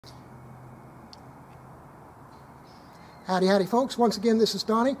Howdy, howdy, folks. Once again, this is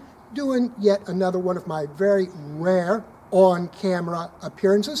Donnie doing yet another one of my very rare on-camera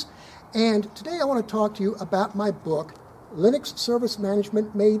appearances. And today I want to talk to you about my book, Linux Service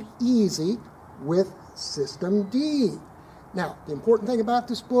Management Made Easy with Systemd. Now, the important thing about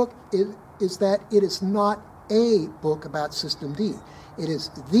this book is that it is not a book about Systemd. It is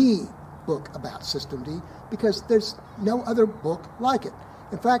the book about Systemd because there's no other book like it.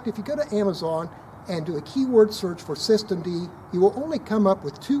 In fact, if you go to Amazon and do a keyword search for Systemd, you will only come up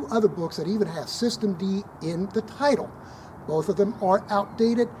with 2 other books that even have Systemd in the title. Both of them are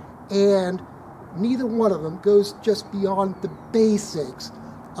outdated, and neither one of them goes just beyond the basics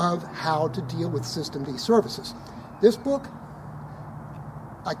of how to deal with Systemd services. This book,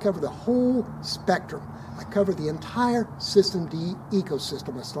 I cover the whole spectrum. I cover the entire Systemd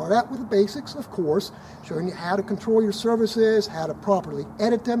ecosystem. I start out with the basics, of course, showing you how to control your services, how to properly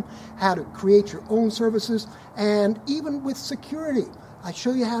edit them, how to create your own services, and even with security. I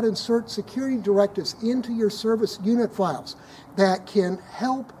show you how to insert security directives into your service unit files that can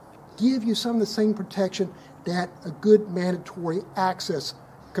help give you some of the same protection that a good mandatory access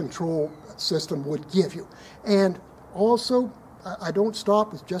control system would give you. And also, I don't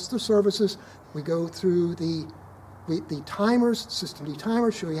stop with just the services. We go through the timers, Systemd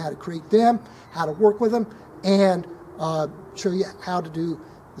timers, show you how to create them, how to work with them, and show you how to do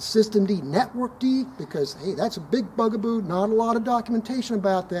the Systemd network D, because, hey, that's a big bugaboo, not a lot of documentation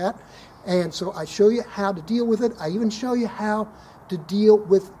about that. And so I show you how to deal with it. I even show you how to deal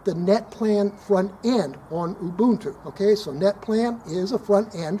with the NetPlan front end on Ubuntu. Okay, so NetPlan is a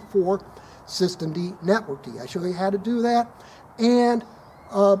front end for Systemd network D. I show you how to do that, and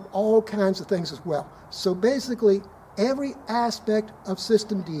all kinds of things as well. So basically, every aspect of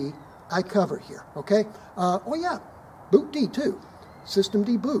Systemd I cover here, okay? Oh yeah, bootd too,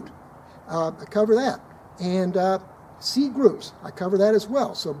 Systemd boot, I cover that. And C groups, I cover that as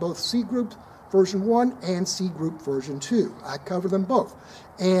well. So both C group version 1 and C group version 2, I cover them both.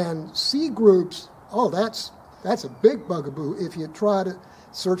 And C groups, oh, that's a big bugaboo if you try to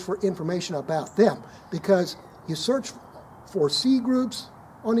search for information about them, because you search for C groups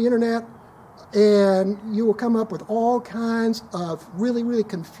on the internet, and you will come up with all kinds of really, really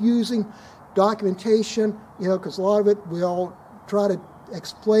confusing documentation, you know, because a lot of it will try to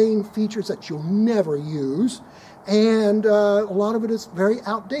explain features that you'll never use, and a lot of it is very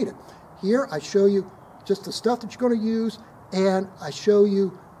outdated. Here I show you just the stuff that you're going to use, and I show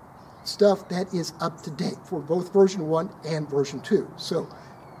you stuff that is up to date for both version 1 and version 2. So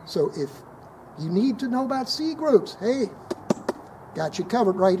if you need to know about C groups, hey, got you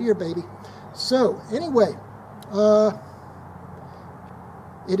covered right here, baby. So anyway,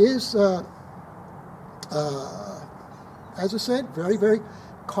 it is, as I said, very, very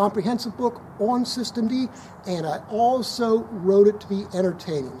comprehensive book on Systemd, and I also wrote it to be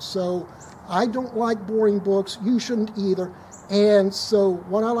entertaining. So I don't like boring books. You shouldn't either. And so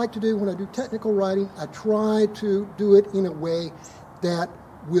what I like to do when I do technical writing, I try to do it in a way that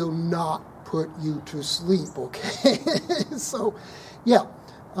will not put you to sleep, okay? So, yeah.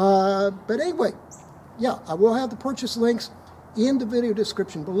 But anyway, yeah, I will have the purchase links in the video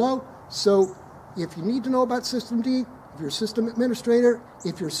description below. So if you need to know about Systemd, if you're a system administrator,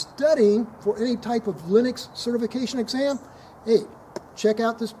 if you're studying for any type of Linux certification exam, hey, check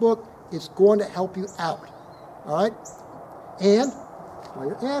out this book. It's going to help you out. All right? And while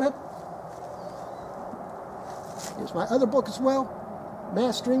you're at it, here's my other book as well,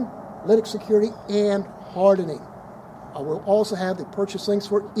 Mastering Linux Security and Hardening. I will also have the purchase links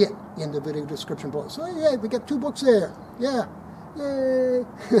for it in the video description below. So yeah, we got 2 books there. Yeah. Yay.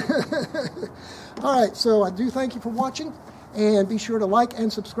 All right, so I do thank you for watching, and be sure to like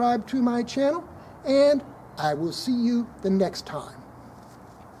and subscribe to my channel, and I will see you the next time.